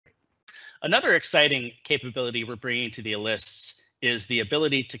Another exciting capability we're bringing to the lists is the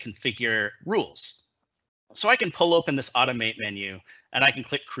ability to configure rules. So I can pull open this automate menu and I can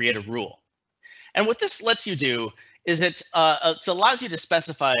click create a rule. And what this lets you do is it allows you to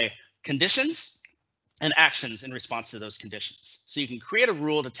specify conditions and actions in response to those conditions. So you can create a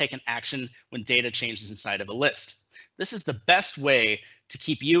rule to take an action when data changes inside of a list. This is the best way to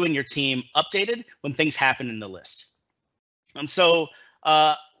keep you and your team updated when things happen in the list. And so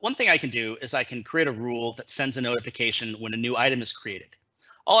one thing I can do is I can create a rule that sends a notification when a new item is created.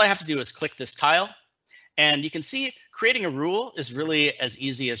 All I have to do is click this tile, and you can see creating a rule is really as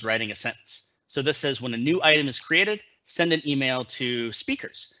easy as writing a sentence. So this says when a new item is created, send an email to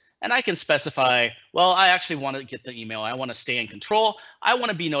speakers. And I can specify, well, I actually want to get the email. I want to stay in control. I want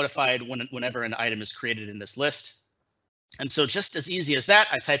to be notified whenever an item is created in this list. And so just as easy as that,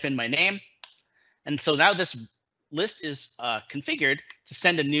 I type in my name. And so now this list is configured to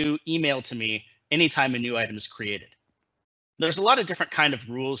send a new email to me anytime a new item is created. There's a lot of different kind of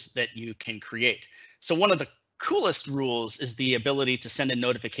rules that you can create. So one of the coolest rules is the ability to send a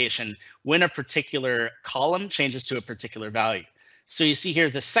notification when a particular column changes to a particular value. So you see here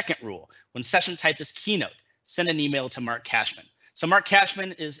the second rule, when session type is keynote, send an email to Mark Cashman. So Mark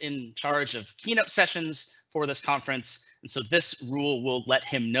Cashman is in charge of keynote sessions for this conference. And so this rule will let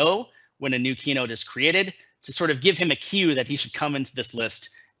him know when a new keynote is created to sort of give him a cue that he should come into this list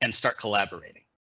and start collaborating.